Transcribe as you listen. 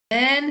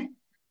in.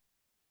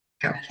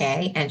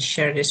 Okay, and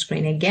share the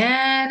screen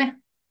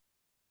again.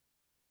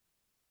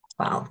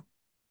 Well,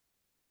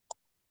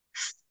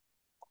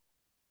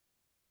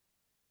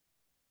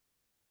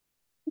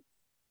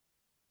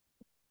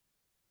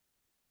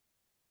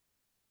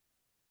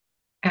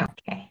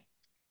 okay.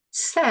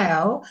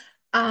 So,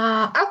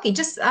 okay,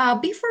 just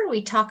before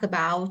we talk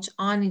about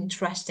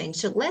uninteresting,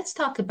 so let's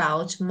talk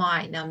about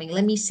mind numbing.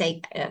 Let me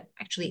say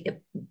actually a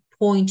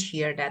point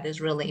here that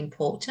is really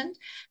important.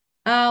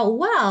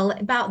 Well,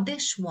 about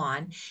this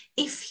one,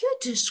 if you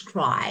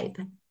describe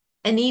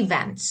an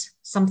event,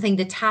 something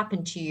that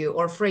happened to you,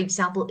 or for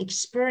example,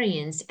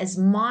 experience as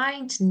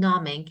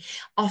mind-numbing,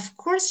 of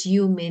course,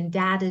 you mean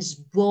that is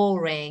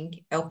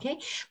boring, okay?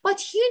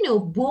 But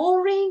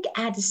boring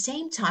at the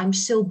same time,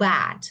 so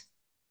bad,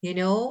 you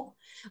know?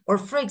 Or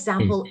for Mm.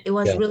 example, it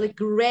was Yeah, really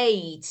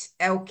great,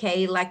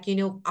 okay? Like,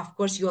 of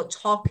course, you're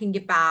talking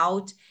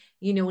about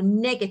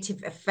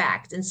negative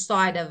effect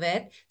inside of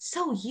it.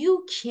 So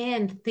you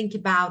can think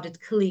about it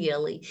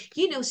clearly,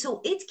 so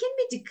it can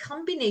be the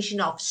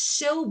combination of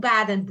so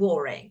bad and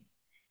boring,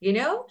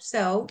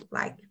 so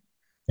like,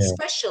 yeah.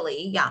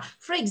 especially, yeah.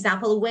 For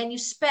example, when you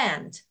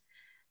spend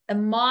a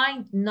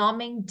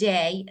mind-numbing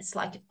day, it's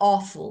like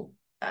awful.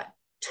 Uh,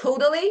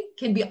 totally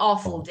can be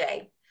awful Oh,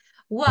 day. mm.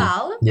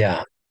 Well,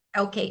 Yeah.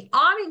 okay,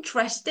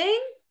 uninteresting.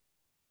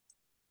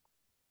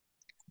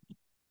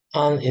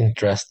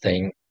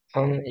 Uninteresting.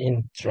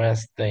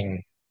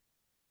 Uninteresting.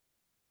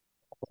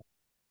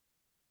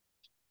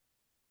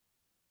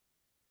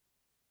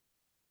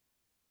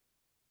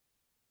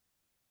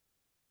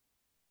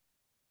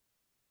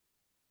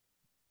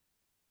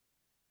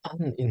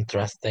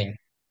 Uninteresting.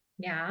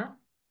 Yeah.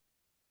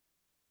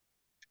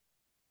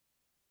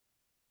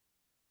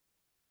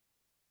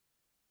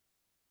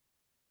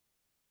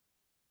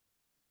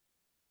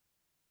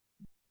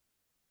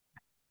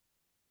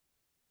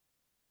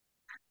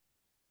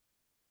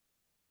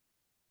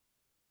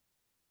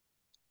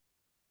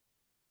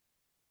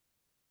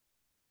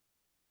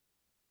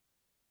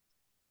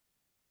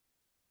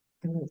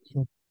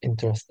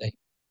 Interesting.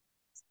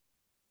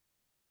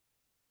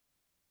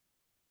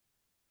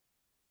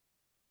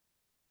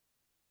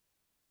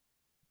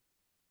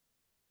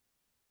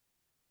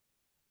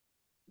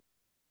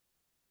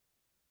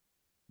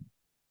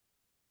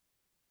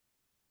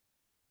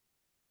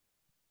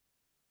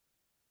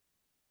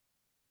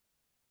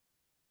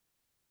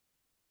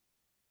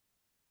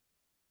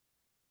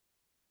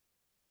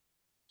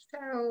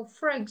 So,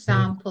 for Mm.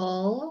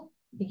 example,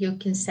 you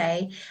can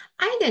say,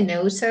 I don't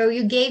know. So,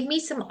 you gave me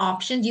some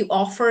options, you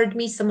offered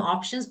me some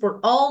options, but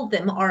all of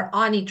them are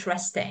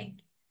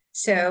uninteresting.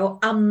 So,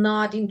 I'm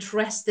not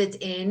interested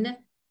in Mm.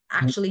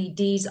 actually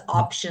these Mm.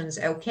 options,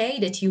 okay,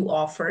 that you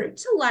offered.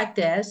 So, like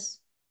this.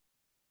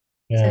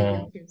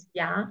 So, Yeah.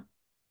 yeah,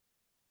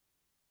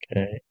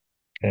 Okay.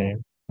 Okay.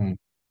 Mm.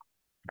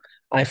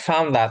 I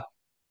found that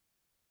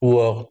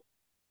work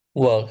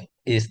work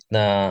is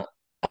not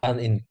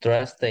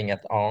uninteresting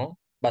at all,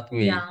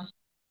 yeah,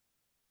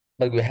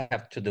 but we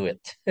have to do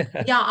it.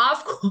 yeah,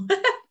 of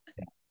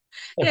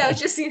course.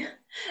 Just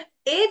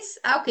it's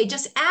okay.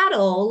 Just at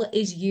all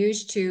is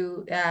used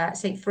to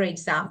say, for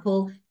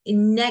example, a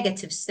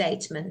negative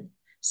statement.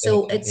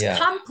 So it's Yeah.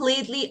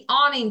 completely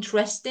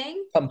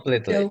uninteresting.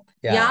 Completely. So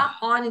Yeah. yeah,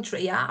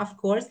 uninterested. Yeah, of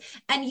course.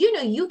 And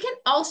you can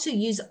also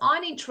use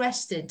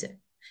uninterested.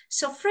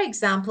 So for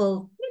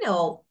example,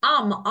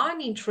 I'm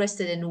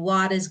uninterested in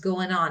what is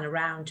going on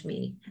around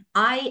me.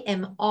 I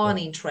am Yeah.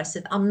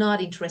 uninterested. I'm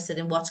not interested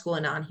in what's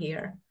going on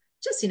here.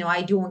 Just,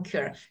 I don't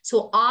care.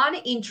 So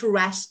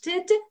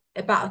uninterested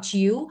about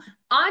you,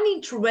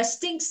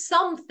 uninteresting,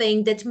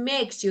 something that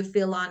makes you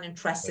feel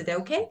uninterested.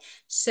 Okay.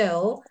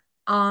 So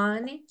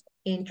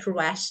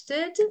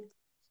uninterested,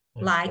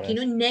 like,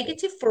 Interesting.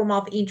 negative form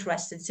of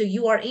interested. So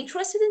you are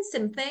interested in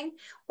something,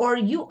 or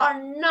you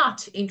are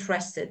not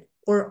interested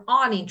or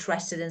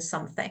uninterested in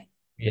something.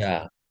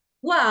 Yeah.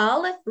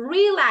 Well,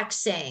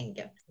 relaxing.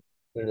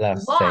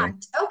 Relaxing. What?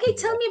 Okay,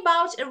 tell me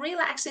about a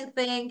relaxing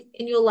thing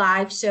in your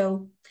life.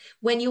 So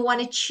when you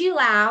want to chill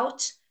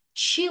out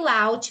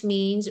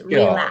means Chill.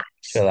 relax.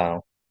 Chill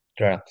out.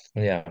 Relax.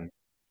 Yeah.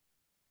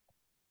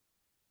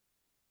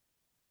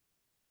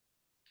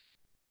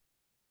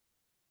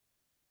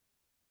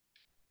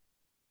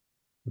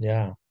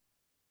 Yeah.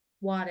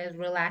 What is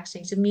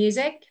relaxing? So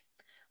music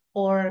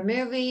or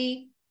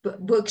movie,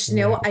 books?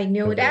 No, I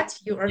know Movie. that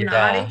you are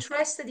not Yeah.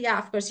 interested. Yeah,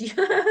 of course you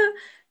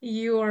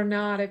you are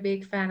not a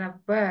big fan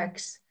of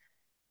books.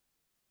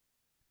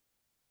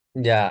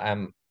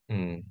 Yeah.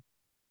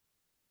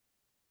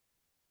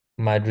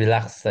 My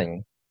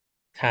relaxing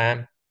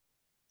time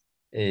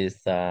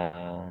is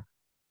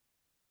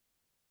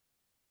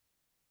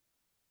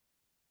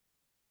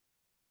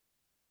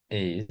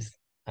is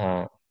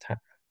ti-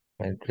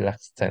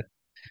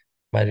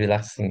 my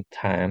relaxing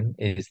time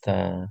is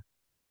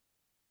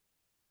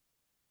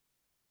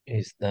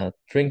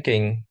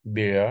drinking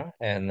beer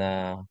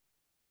and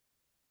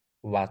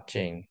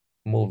watching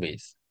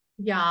movies.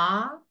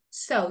 Yeah.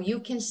 So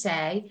you can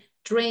say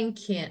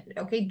Drinking,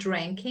 okay,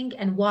 drinking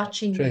and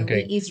watching movie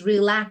Drinking. is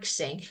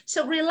relaxing.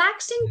 So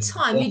relaxing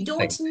time, you Relaxing.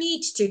 don't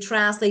need to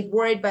translate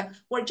word, but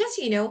we're just,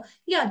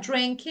 yeah,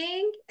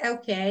 drinking,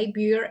 okay,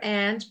 beer,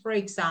 and for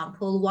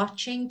example,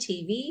 watching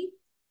TV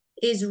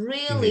is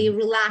really TV.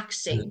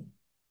 relaxing.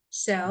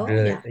 So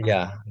Really, yeah,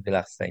 yeah,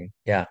 relaxing.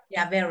 Yeah.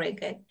 yeah, very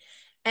good.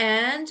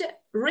 And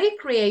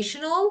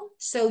recreational,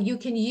 so you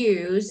can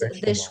use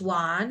this Recreational.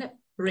 one,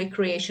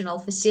 recreational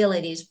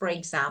facilities, for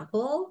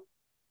example.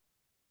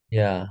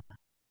 Yeah.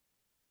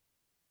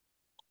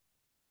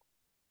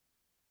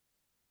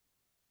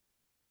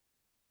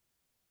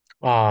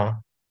 Uh,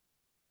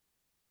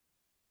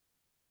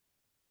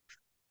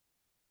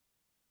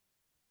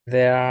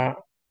 there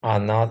are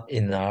not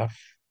enough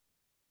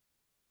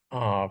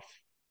of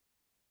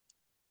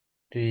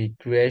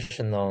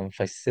recreational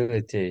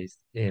facilities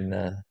in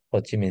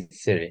Ho Chi Minh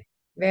City.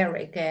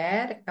 Very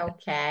good.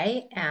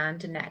 Okay. And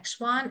the next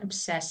one,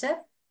 obsessive.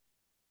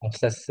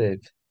 Obsessive.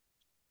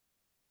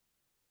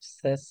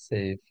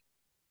 Obsessive.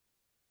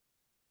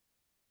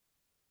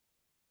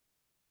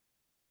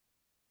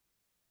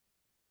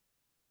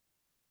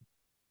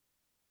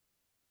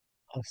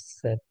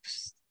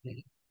 Obsessive.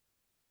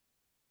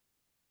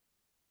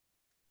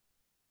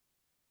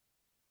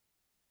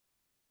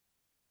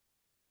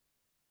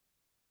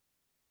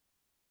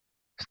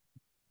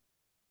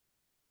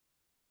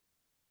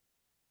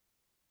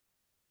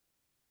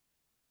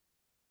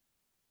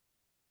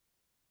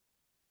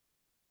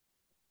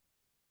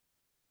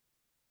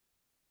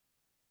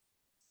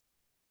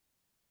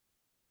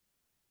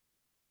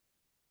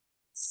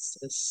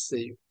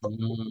 Obsessive.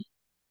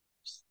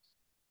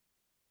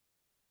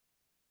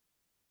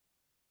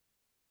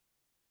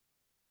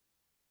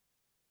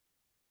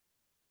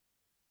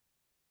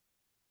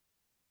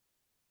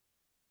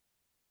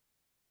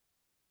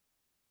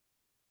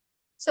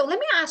 So let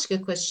me ask you a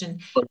question.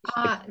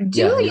 Yeah,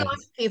 yeah.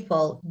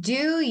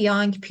 Do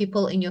young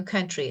people in your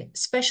country,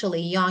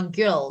 especially young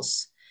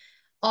girls,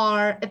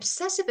 are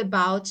obsessive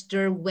about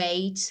their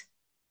weight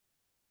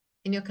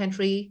in your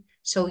country?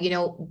 So,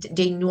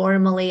 they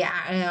normally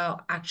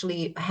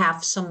actually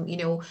have some,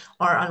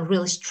 are on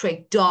really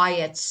strict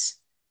diets,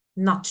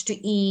 not to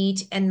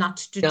eat and not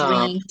to Yeah.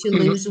 drink to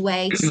lose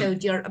weight. So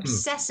they're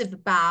obsessive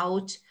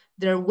about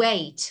their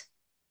weight,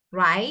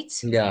 right?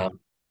 Yeah,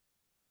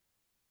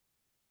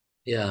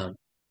 yeah.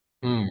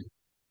 Mm,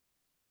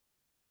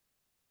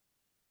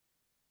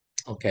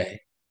 okay.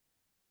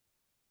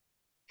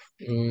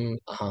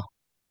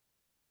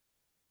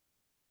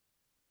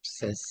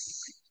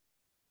 Obsess.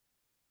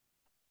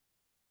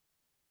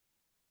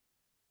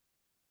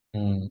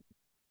 Mm,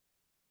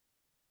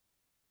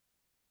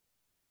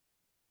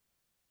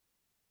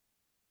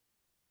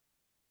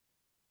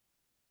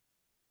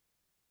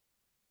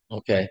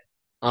 okay.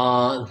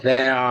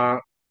 There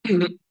are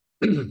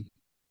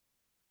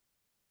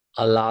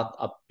a lot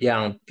of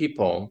young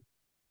people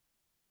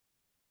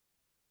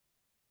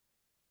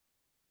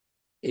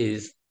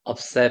is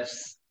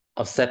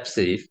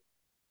obsessive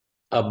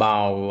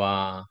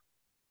about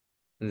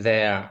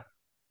their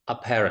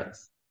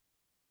appearance.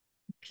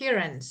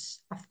 Appearance,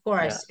 of Yeah,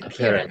 course, appearance,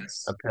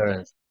 appearance.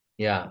 appearance.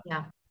 Yeah.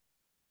 Yeah,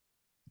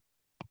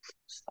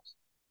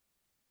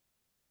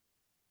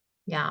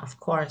 yeah, of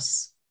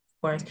course,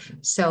 of course.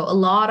 So a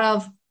lot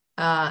of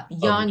Um,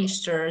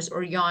 youngsters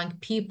or young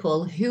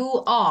people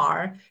who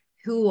are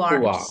who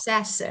are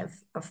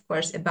obsessive, of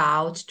course,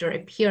 about their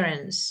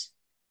appearance.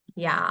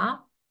 Yeah.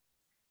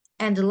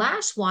 And the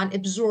last one,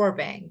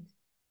 absorbing.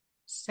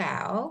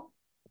 So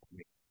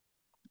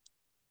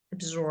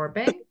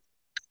absorbing.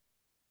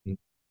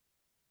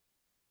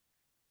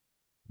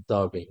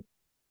 absorbing.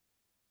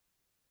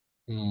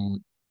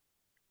 Mm,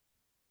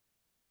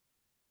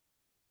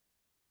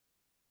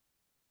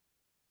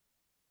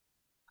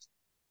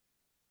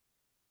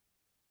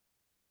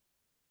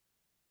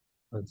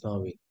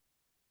 absorbing.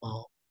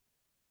 Oh,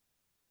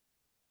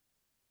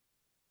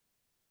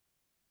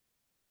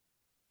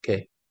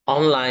 okay.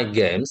 Online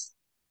games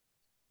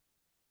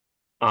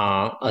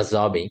are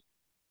absorbing.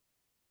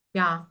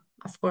 Yeah,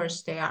 of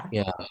course they are.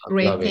 Yeah,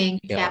 absorbing. Gripping,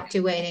 Yeah,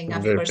 captivating,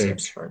 of very course, big.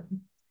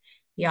 absorbing.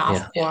 Yeah,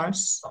 Yeah. of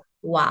course.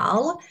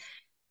 Well,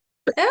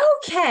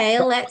 okay,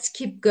 let's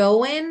keep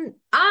going.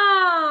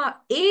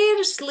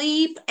 Eat,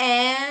 sleep,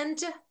 and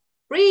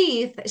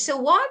breathe. So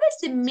what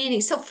is the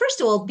meaning? So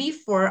first of all,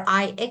 before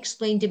I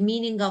explain the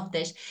meaning of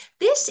this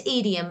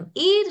idiom,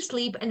 eat,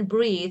 sleep, and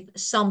breathe,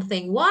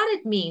 something, what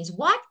it means,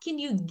 what can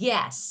you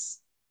guess?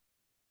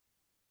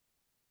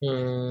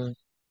 Mm,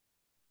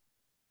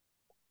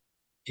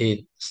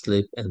 eat,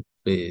 sleep, and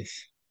breathe.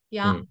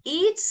 Yeah, Mm,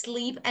 eat,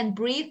 sleep, and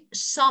breathe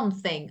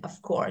something,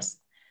 of course.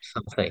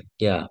 something.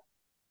 Yeah.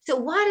 So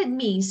what it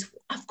means,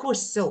 of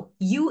course, so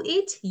you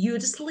eat, you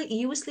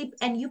sleep,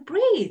 and you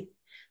breathe.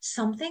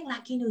 Something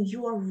like,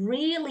 you are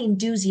really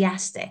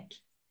enthusiastic.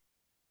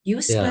 You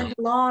Yeah. spend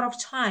a lot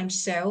of time,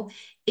 so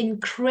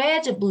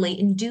incredibly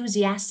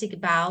enthusiastic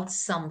about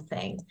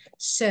something.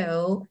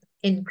 So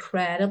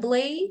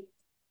incredibly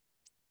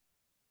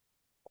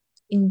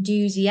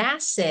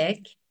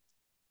enthusiastic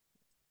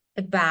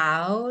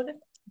about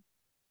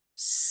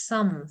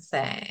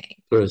something.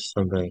 First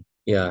something.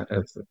 Yeah,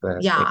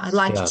 Yeah, enthusiastic.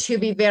 like Yeah. to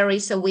be very,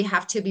 so we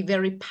have to be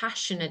very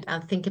passionate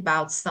and think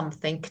about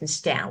something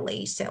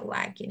constantly. So,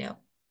 like,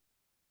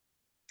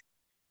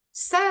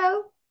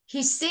 so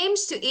he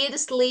seems to eat,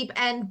 sleep,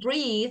 and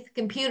breathe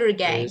computer First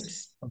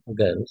games.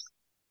 goes.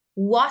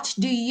 What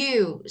do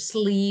you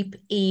sleep,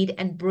 eat,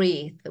 and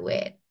breathe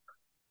with?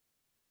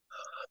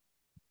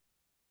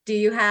 Do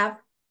you have?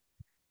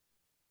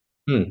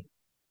 Hmm.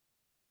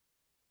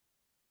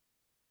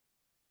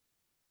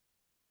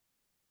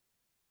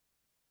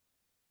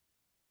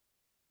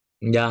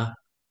 Yeah.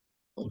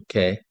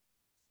 Okay.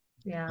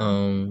 Yeah.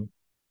 Um,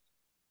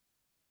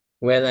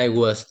 when I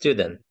was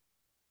student,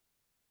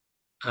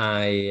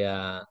 I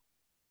uh,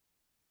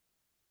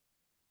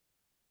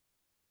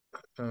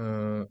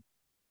 hmm.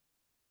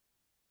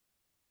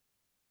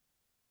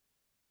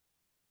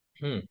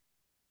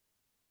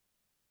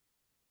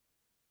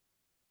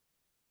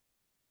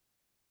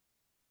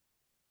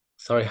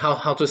 Sorry,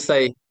 how to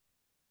say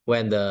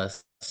when the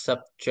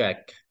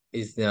subject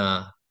is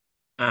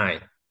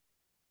I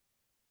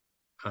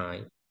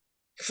I.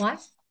 What?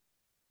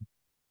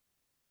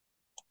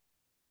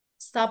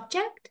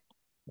 Subject?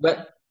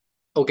 But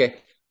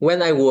okay,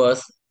 when I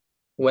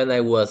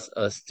was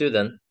a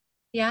student,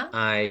 Yeah.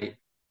 I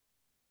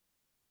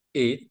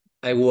eat.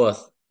 I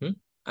was.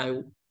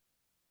 I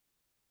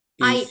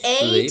eat,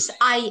 sleep.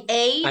 I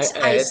I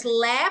ate.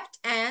 slept,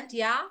 and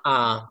yeah.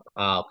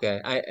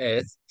 Okay. I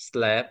ate,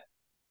 slept,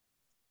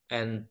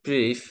 and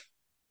breathe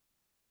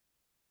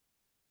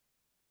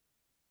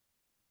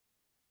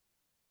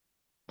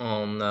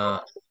on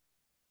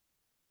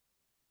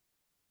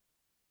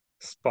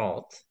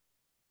sport.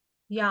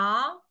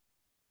 Yeah.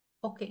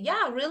 Okay.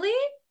 Yeah, really?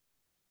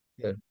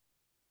 Yeah.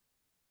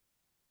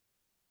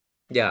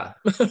 Yeah.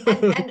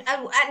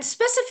 And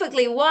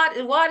specifically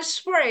what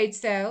sports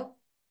though?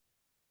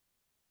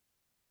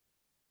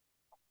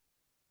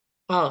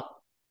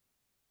 Oh,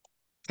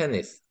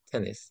 tennis.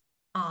 Tennis.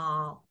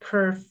 Oh, Yeah.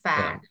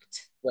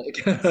 perfect. Like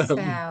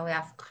So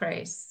of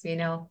course, you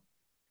know,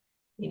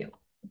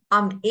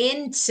 I'm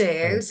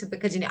into, so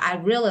because I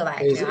really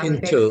like, is I'm a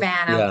big into.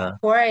 fan of Yeah.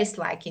 course,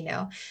 like,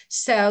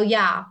 so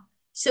yeah.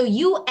 So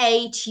you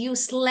ate, you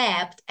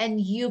slept, and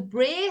you I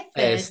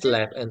breathed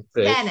slept and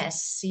breathe.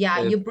 tennis. Yeah,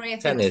 Uh, you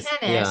breathed tennis.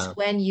 tennis Yeah.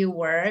 when you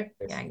were,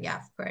 Yes. yeah, yeah,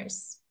 of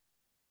course.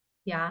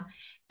 Yeah.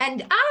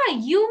 And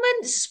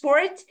human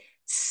sport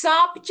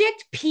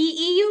subject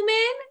PE, you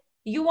mean?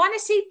 You want to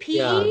say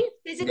Yeah. PE,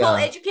 physical Yeah.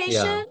 Yeah.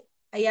 education?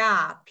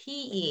 Yeah,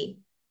 PE.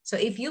 So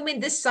if you mean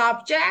this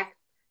subject,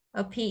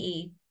 a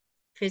PE,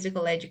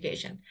 physical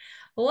education.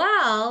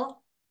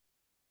 Well,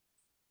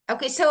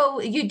 okay,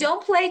 so you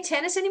don't play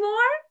tennis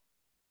anymore?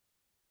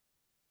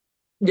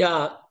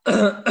 Yeah.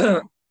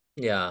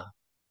 Yeah.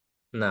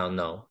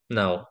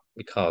 No,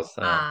 because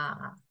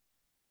Ah,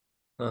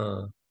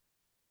 uh,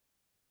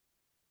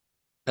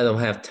 I don't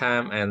have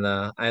time and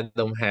I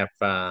don't have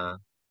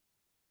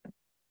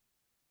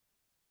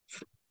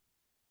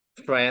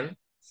friend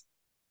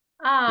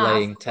of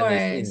playing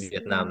tennis in course.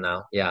 Vietnam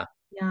now. Yeah,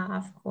 Yeah,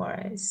 of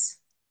course.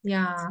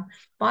 Yeah,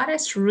 but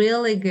it's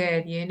really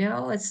good,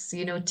 It's,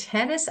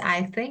 tennis,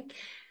 I think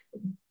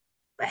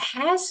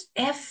has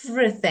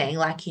everything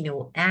like,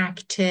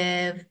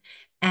 active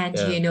and,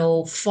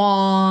 yeah,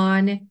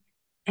 fun.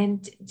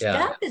 And yeah,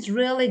 that is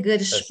really good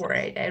that's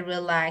sport. I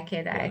really like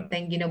it. I yeah,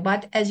 think,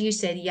 but as you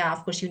said, yeah,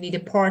 of course, you need a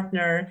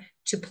partner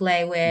to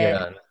play with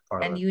yeah, and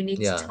partner. you need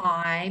Yeah,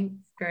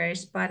 time, of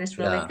course, but it's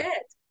really yeah,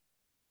 good.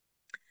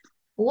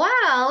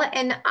 Well,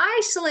 and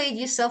isolate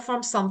yourself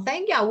from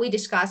something. Yeah, we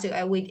discussed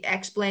it, we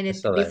explained it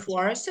excellent.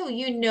 before. So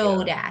you know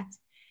Yeah, that,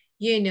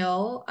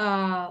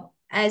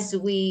 as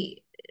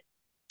we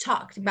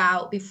talked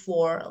about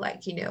before,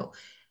 like,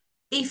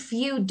 if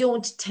you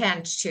don't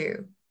tend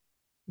to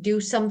do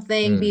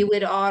something, be mm,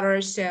 with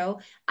others. So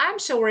I'm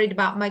so worried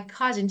about my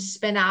cousin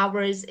spend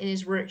hours in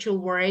his virtual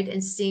world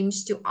and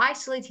seems to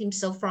isolate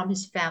himself from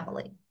his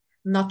family,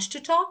 not to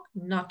talk,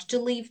 not to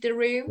leave the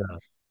room. yeah,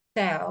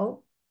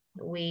 So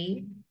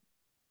we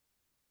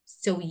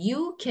so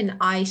you can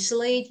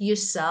isolate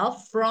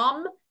yourself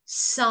from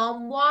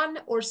someone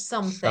or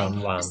something.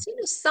 someone.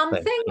 Just,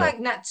 something Yeah, like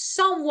not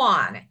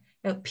someone,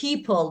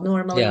 people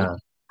normally, yeah,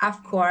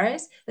 of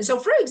course. And so,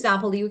 for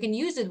example, you can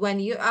use it when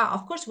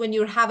of course, when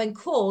you're having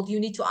cold, you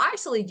need to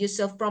isolate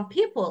yourself from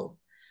people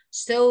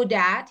so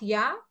that,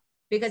 yeah,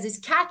 because it's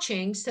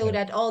catching, so yeah,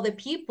 that all the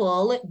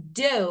people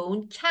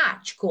don't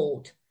catch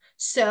cold.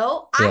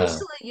 So yeah,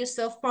 isolate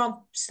yourself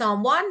from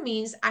someone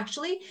means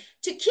actually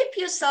to keep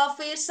yourself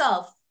for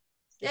yourself,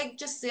 like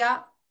just, yeah,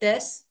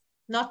 this,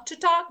 not to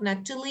talk,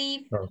 not to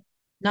leave, oh,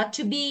 not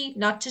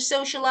to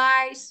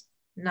socialize,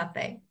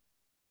 nothing.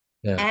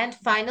 yeah. And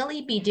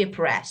finally, be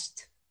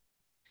depressed.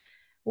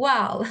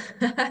 Well,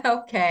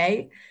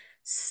 okay.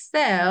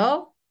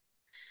 So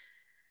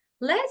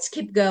let's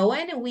keep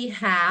going. We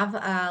have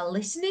a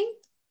listening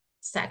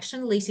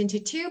section. Listen to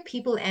two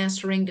people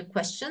answering the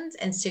questions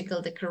and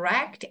circle the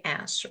correct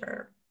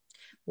answer.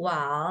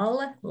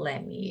 Well,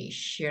 let me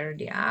share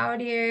the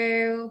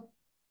audio.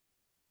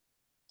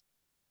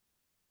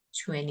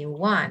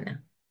 21.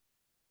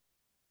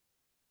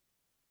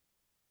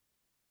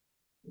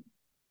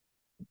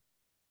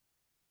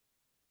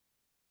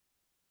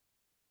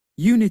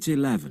 Unit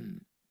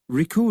 11.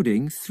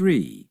 Recording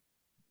 3.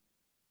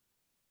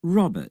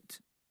 Robert.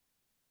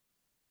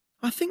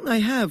 I think they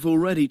have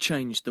already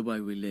changed the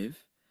way we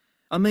live.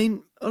 I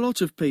mean, a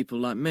lot of people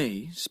like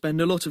me spend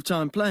a lot of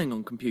time playing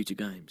on computer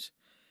games.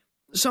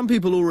 Some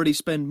people already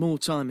spend more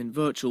time in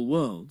virtual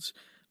worlds,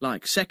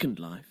 like Second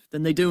Life,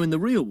 than they do in the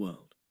real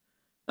world.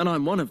 And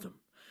I'm one of them.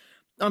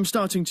 I'm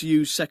starting to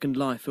use Second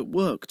Life at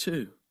work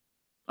too.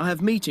 I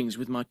have meetings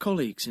with my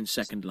colleagues in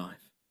Second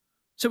Life.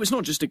 So it's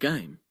not just a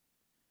game.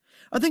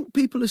 I think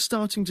people are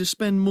starting to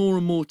spend more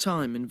and more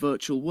time in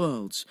virtual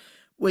worlds,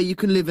 where you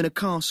can live in a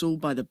castle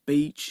by the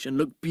beach and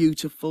look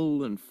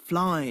beautiful and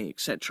fly,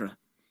 etc.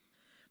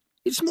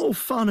 It's more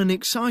fun and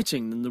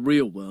exciting than the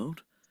real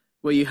world,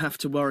 where you have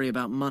to worry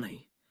about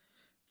money.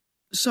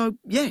 So,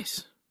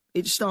 yes,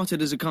 it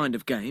started as a kind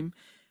of game,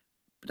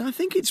 but I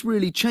think it's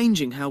really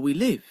changing how we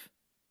live,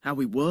 how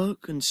we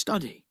work and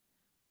study.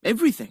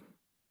 Everything.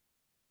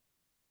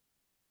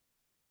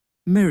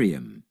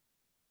 Miriam.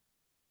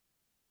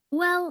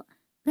 Well,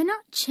 they're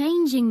not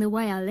changing the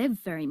way I live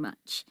very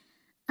much.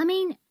 I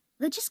mean,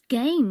 they're just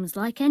games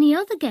like any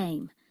other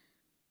game.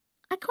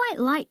 I quite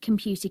like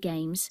computer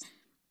games,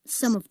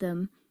 some of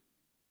them.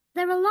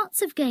 There are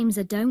lots of games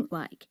I don't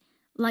like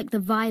the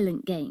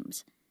violent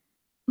games.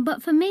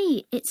 But for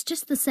me, it's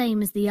just the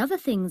same as the other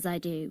things I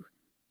do.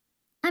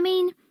 I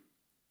mean,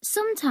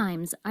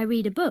 sometimes I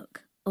read a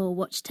book or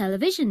watch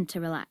television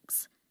to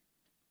relax.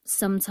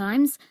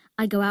 Sometimes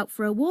I go out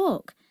for a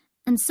walk,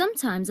 and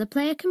sometimes I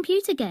play a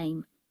computer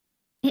game.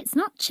 It's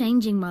not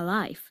changing my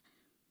life.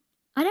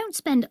 I don't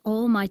spend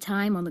all my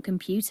time on the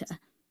computer.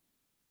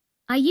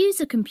 I use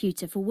a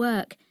computer for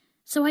work,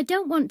 so I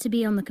don't want to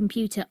be on the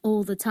computer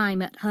all the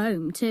time at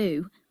home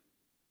too.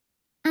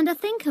 And I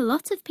think a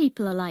lot of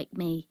people are like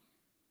me.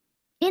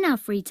 In our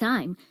free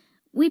time,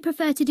 we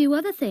prefer to do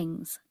other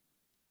things.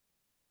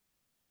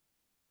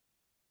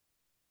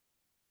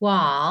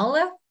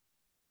 Well,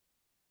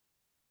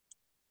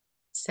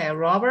 so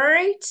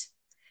Robert,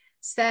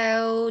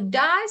 so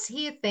does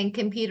he think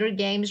computer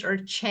games are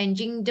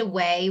changing the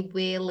way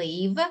we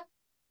live?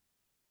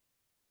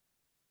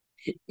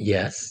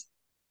 Yes.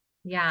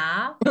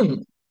 Yeah.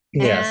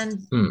 Yes.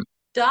 And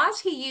does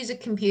he use a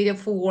computer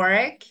for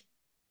work?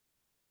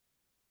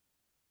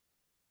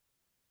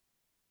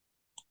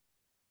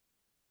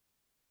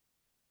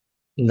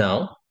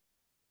 No.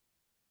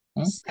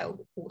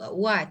 So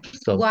what?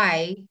 So,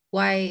 Why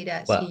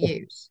does he well,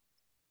 use?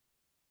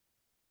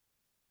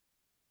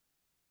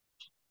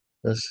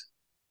 this,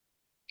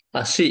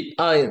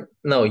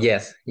 no,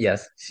 yes.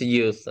 She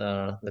used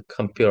the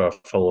computer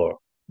for work.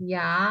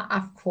 Yeah,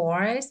 of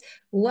course.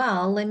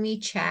 Well, let me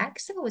check.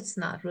 So it's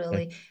not Okay.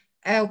 really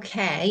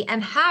okay.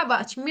 And how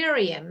about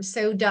Miriam?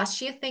 So does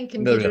she think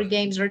computer Miriam.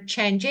 games are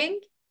changing?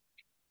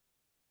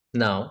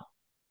 No.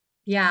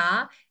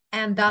 Yeah.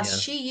 And does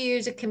Yes. she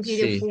use a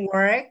computer She, for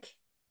work?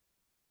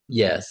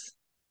 yes.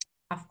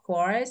 Of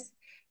course. Of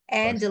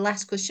And the course.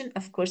 last question,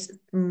 of course,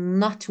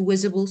 not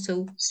visible,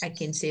 so I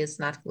can see it's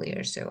not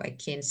clear, so I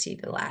can't see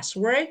the last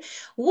word.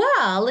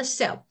 Well,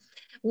 so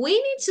we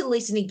need to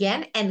listen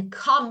again and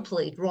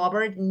complete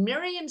Robert and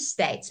Miriam's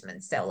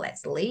statement. So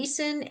let's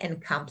listen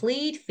and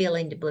complete, fill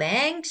in the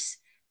blanks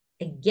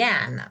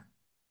again.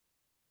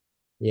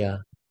 Yeah.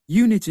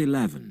 Unit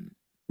 11.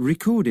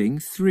 Recording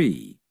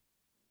 3.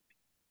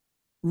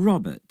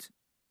 Robert.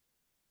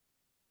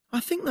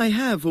 I think they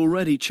have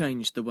already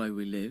changed the way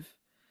we live.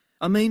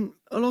 I mean,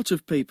 a lot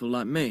of people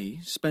like me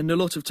spend a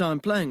lot of time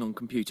playing on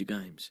computer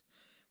games.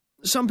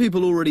 Some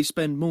people already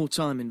spend more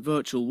time in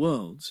virtual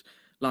worlds,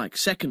 like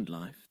Second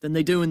Life, than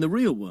they do in the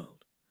real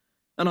world.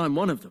 And I'm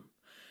one of them.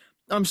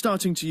 I'm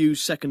starting to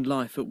use Second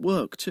Life at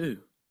work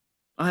too.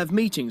 I have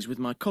meetings with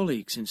my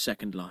colleagues in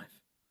Second Life.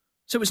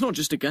 So it's not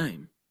just a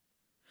game.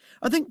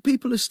 I think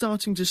people are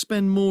starting to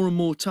spend more and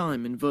more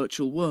time in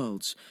virtual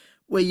worlds,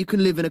 where you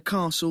can live in a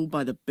castle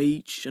by the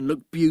beach and look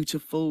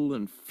beautiful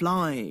and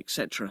fly,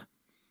 etc.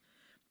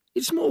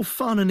 It's more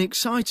fun and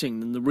exciting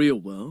than the real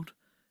world,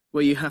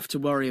 where you have to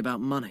worry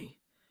about money.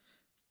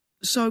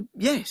 So,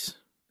 yes,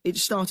 it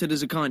started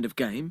as a kind of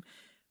game,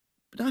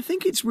 but I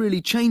think it's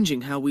really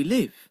changing how we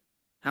live,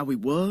 how we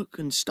work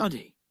and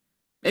study.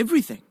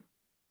 Everything.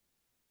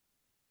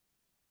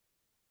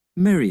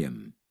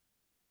 Miriam.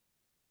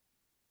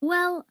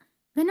 Well,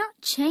 they're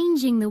not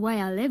changing the way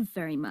I live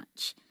very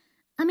much.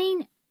 I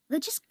mean, they're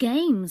just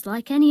games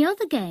like any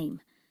other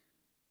game.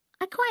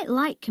 I quite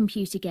like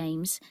computer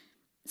games,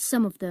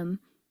 some of them.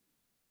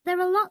 There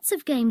are lots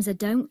of games I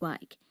don't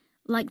like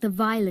the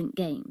violent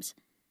games.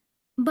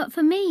 But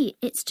for me,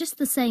 it's just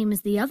the same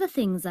as the other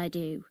things I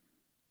do.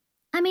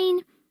 I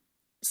mean,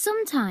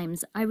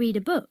 sometimes I read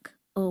a book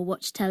or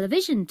watch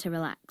television to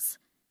relax.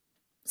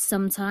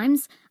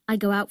 Sometimes I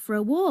go out for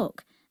a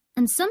walk,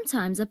 and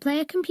sometimes I play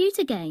a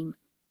computer game.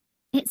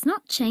 It's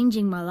not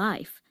changing my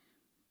life.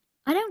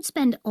 I don't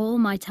spend all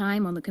my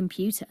time on the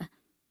computer.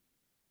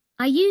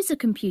 I use a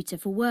computer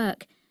for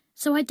work,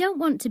 so I don't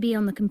want to be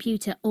on the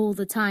computer all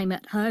the time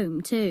at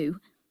home too.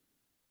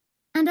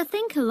 And I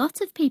think a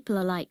lot of people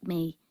are like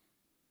me.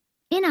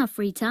 In our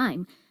free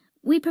time,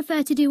 we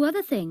prefer to do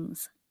other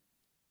things.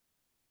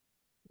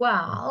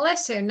 Well,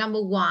 listen,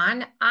 number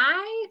one,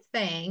 I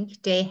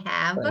think they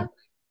have,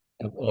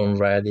 Have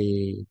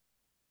already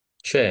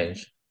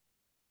changed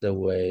the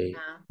way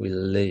yeah, we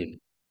live.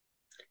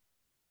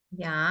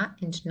 yeah,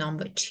 and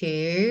number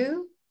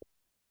two,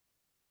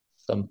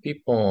 Some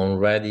people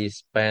already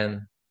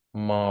spend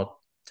more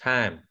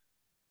time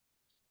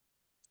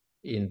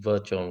in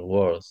virtual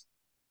worlds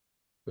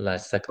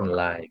like Second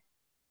Life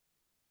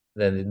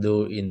than they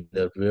do in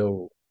the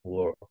real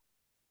world.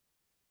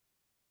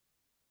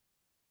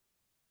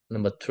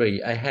 Number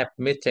three, I have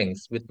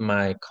meetings with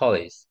my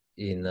colleagues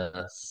in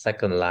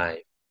Second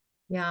Life.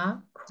 yeah,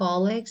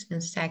 colleagues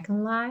in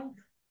Second Life.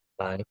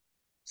 Life.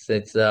 So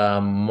it's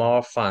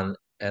more fun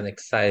and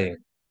exciting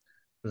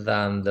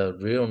than the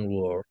real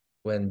world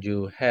when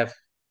you have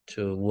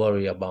to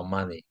worry about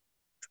money.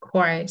 Of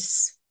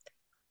course.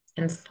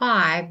 And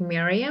five,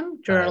 Miriam,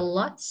 there are Like,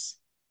 lots.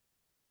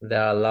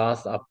 there are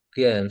lots of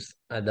games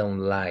I don't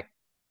like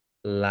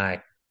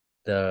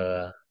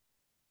the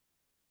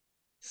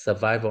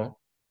survival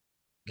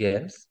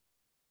games.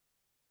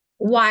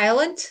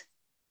 Violent.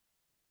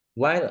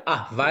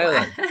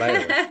 Violent.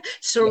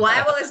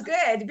 Survival is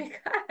good because,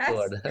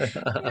 Good.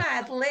 yeah,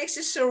 at least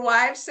you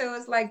survive. So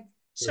it's like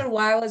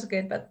survival is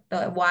good, but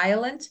the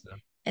violent.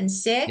 And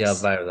Yeah,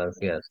 six, violence,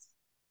 yes.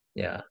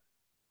 Yeah.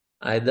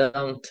 I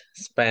don't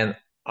spend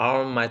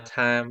all my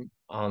time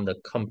on the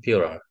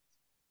computer.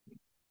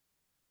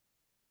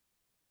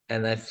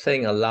 And I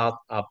think a lot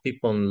of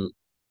people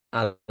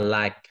are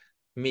like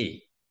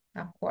me.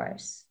 of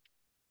course.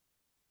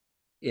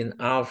 In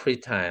our free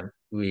time,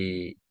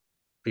 we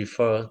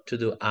prefer to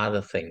do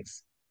other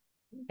things.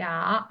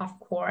 Yeah, of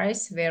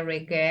course. Very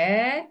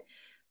good.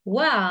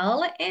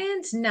 Well,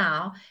 and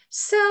now,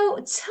 so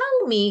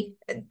tell me,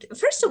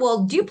 first of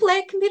all, do you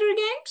play computer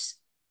games?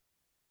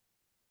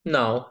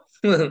 No,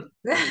 no.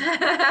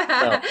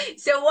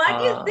 So what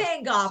do you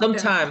think of them?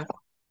 Sometime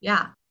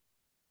Yeah,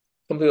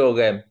 computer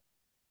game.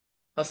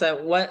 I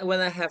said when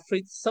I have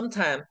free,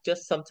 sometime,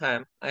 just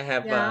sometime, I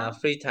have yeah,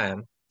 free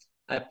time.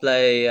 I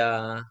play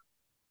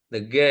the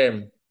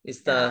game.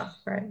 It's yeah, the of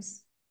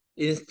course.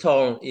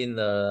 install in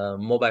the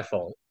mobile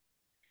phone.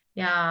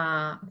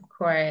 Yeah, of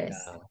course.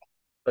 Yeah,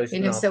 so it's You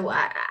know, not so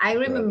I computer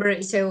game.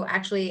 remember, so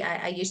actually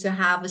I used to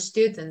have a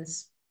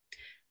students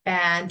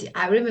and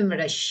I remember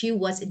that she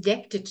was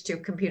addicted to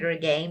computer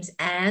games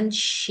and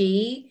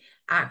she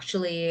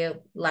actually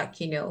like,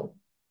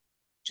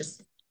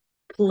 just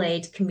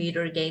played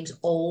computer games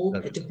all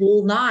That's- the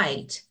whole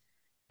night.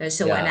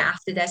 So and Yeah,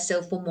 after that,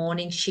 so for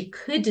morning, she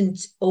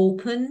couldn't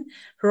open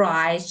her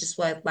eyes, just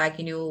like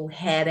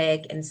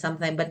headache and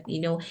something. But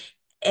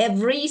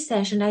every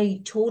session I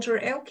told her,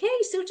 okay,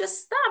 so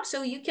just stop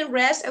so you can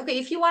rest. Okay,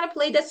 if you want to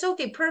play, that's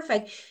okay,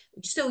 perfect.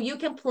 So you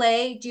can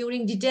play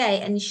during the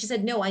day. And she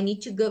said, no, I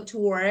need to go to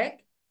work.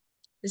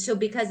 So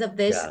because of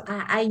this, yeah,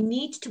 I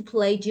need to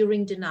play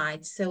during the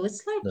night. So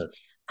it's like, that,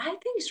 I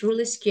think it's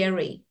really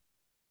scary,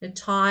 the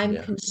time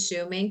yeah.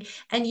 consuming.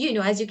 And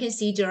as you can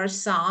see, there are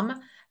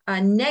some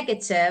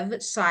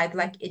negative side,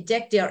 like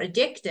they are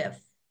addictive.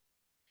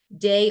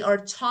 They are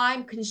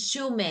time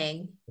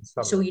consuming.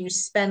 So Something. you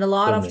spend a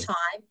lot of Something.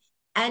 time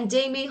and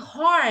they may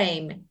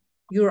harm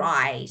your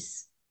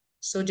eyes.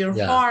 So they're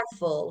Yeah.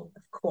 harmful,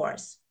 of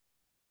course.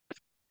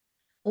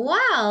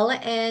 Well,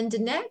 and the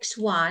next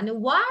one,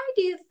 why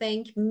do you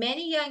think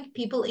many young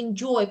people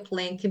enjoy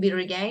playing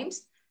computer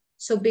games?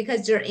 So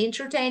because they're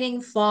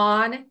entertaining,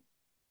 fun,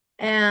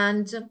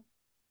 and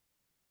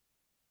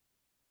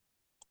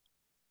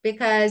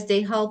because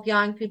they help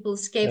young people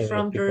escape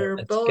from People their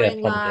escape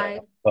boring from the life.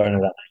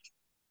 foreign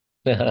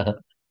life.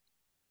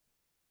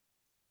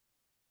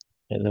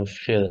 And to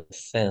feel a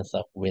sense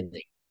of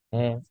winning.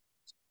 Mm.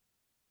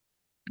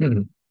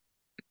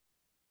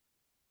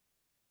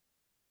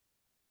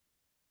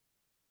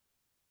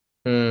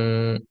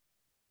 Mm,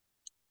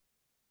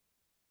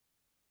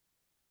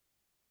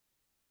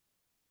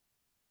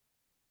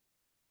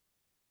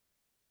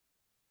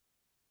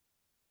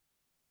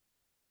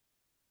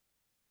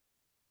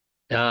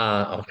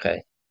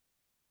 okay.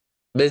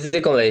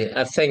 Basically,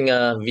 I think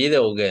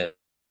video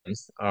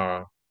games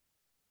are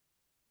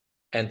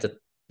enter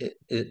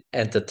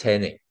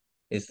entertaining.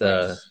 It's Of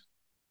course,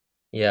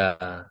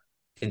 yeah,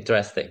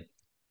 interesting.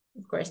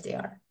 of course they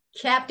are.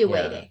 Yeah,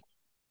 Captivating.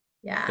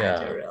 Yeah,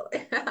 they're yeah.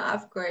 really.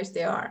 Of course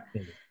they are.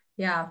 Mm.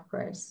 Yeah, of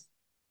course.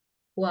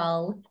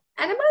 Well,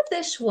 and about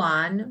this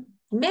one,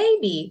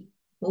 maybe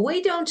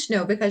we don't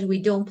know because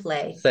we don't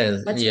play,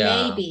 Sense, but yeah,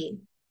 maybe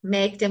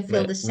make them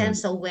feel the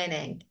sense of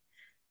winning.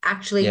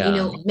 Actually,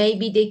 yeah,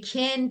 maybe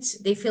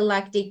they feel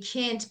like they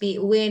can't be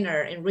a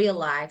winner in real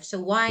life. So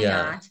why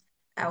yeah,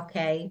 not?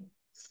 Okay.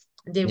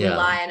 They yeah.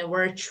 rely on a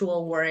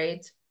virtual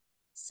world.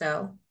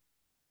 So,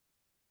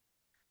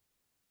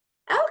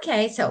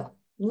 okay. So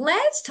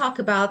let's talk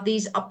about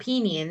these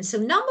opinions. So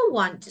number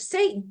one, to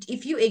say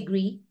if you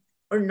agree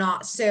or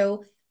not.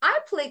 So I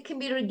play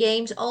computer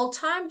games all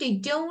time. They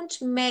don't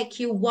make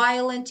you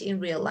violent in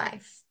real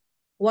life.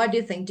 What do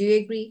you think? Do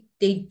you agree?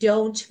 They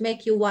don't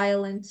make you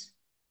violent.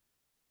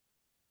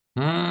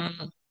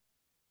 Hmm.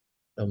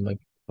 Don't make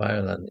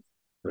violent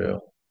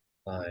real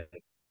life.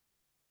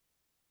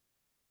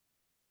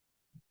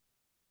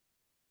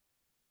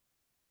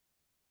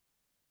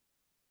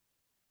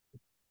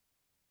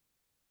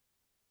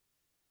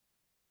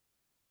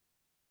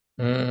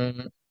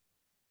 Hmm.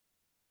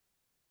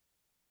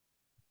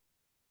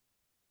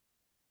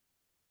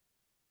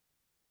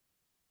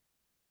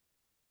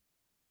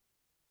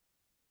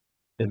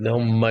 They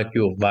don't make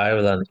you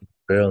violent in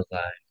real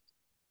life.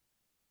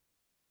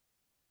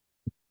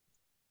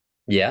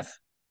 Yes,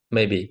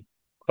 maybe.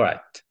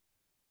 Correct.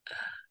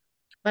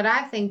 But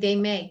I think they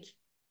make.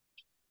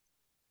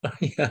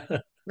 Yeah.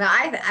 But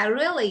I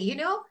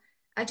really,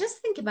 I just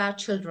think about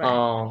children,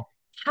 Oh,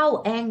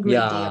 how angry they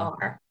yeah.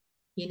 are,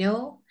 you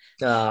know,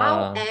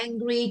 how Uh,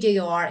 angry they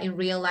are in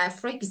real life.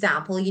 For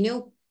example,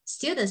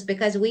 students,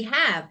 because I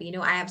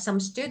have some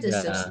students,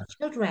 so some yeah.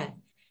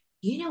 children,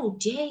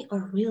 they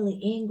are really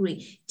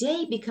angry.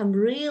 They become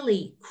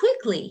really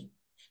quickly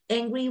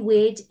angry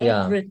with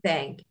Yeah.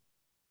 everything.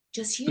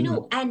 Just,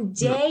 Mhm. and Mhm.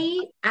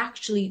 they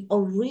actually are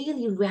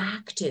really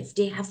reactive.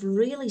 They have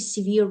really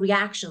severe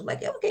reactions.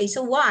 Like, okay,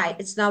 so why?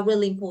 It's not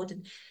really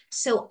important.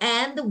 So,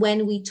 and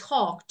when we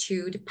talk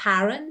to the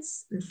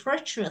parents,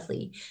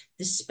 unfortunately,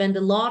 they spend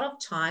a lot of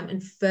time on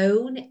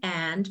phone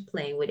and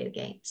playing video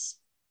games.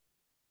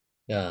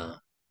 Yeah.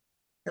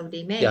 So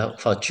they Yeah, make,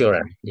 for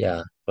children.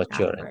 Yeah, for of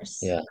children. course.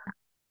 Yeah.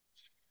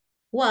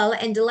 Well,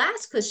 and the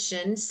last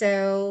question.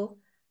 So,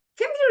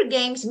 computer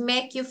games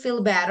make you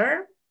feel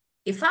better.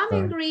 If I'm Uh,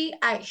 angry,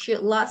 I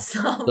shoot lots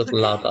of. there's a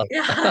lot of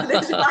Yeah,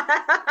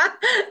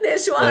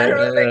 this one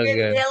really with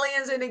okay.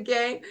 aliens in the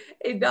game.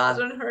 It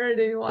doesn't hurt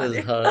anyone.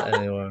 It's hurt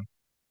anyone.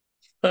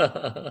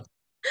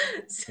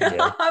 So,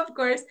 Yes. of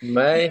course,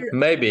 Maybe.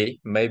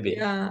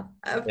 yeah,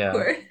 of Yeah.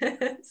 course.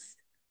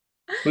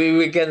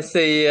 We can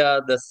see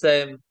the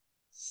same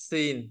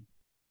scene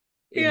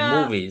in Yeah,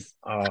 movies.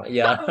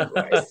 Yeah. of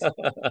course.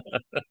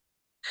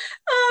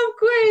 Of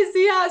course,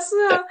 yes.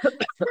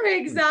 For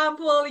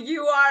example,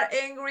 you are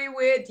angry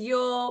with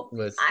your,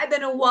 With I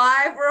don't know,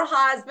 wife or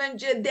husband,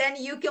 then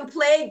you can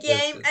play a with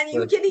game and you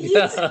with can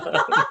hit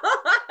yeah.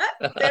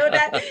 so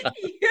that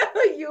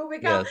you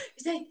become, Yes.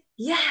 you say,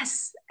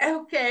 yes,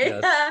 okay,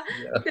 Yes.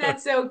 Yeah.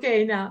 that's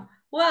okay now.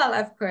 Well,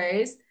 of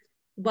course,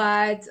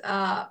 but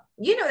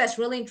that's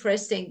really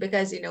interesting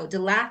because the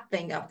last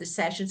thing of the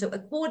session. So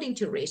according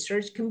to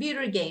research,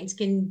 computer games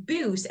can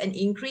boost and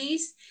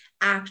increase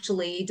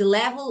actually the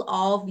level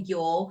of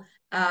your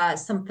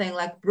something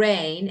like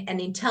brain and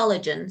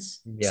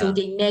intelligence. So Yeah.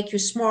 they make you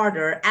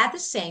smarter. At the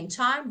same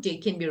time, they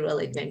can be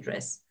really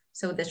dangerous.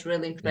 So that's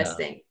really Yeah.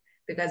 interesting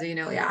because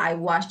yeah, I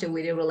watched a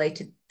video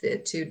related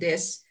to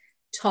this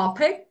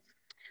topic.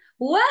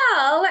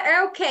 Well,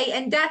 okay,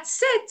 and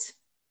that's it.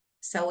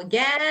 So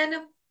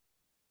again,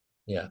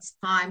 Yeah. it's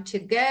time to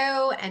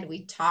go, and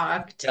we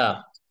talked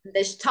Yeah.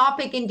 this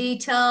topic in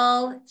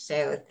detail.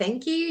 So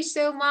thank you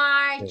so Yes.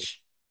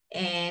 much.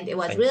 And it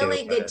was Thank you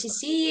really good very to much.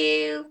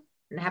 see you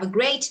and have a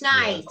great Yes.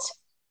 night.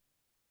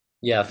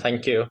 Yeah.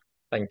 Thank you.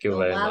 Thank you You're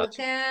very much.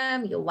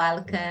 welcome. You're Yeah.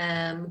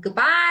 welcome. I'll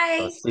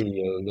Goodbye. see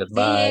you. See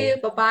Goodbye. you.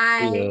 See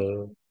Bye-bye.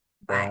 you.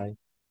 Bye. Bye.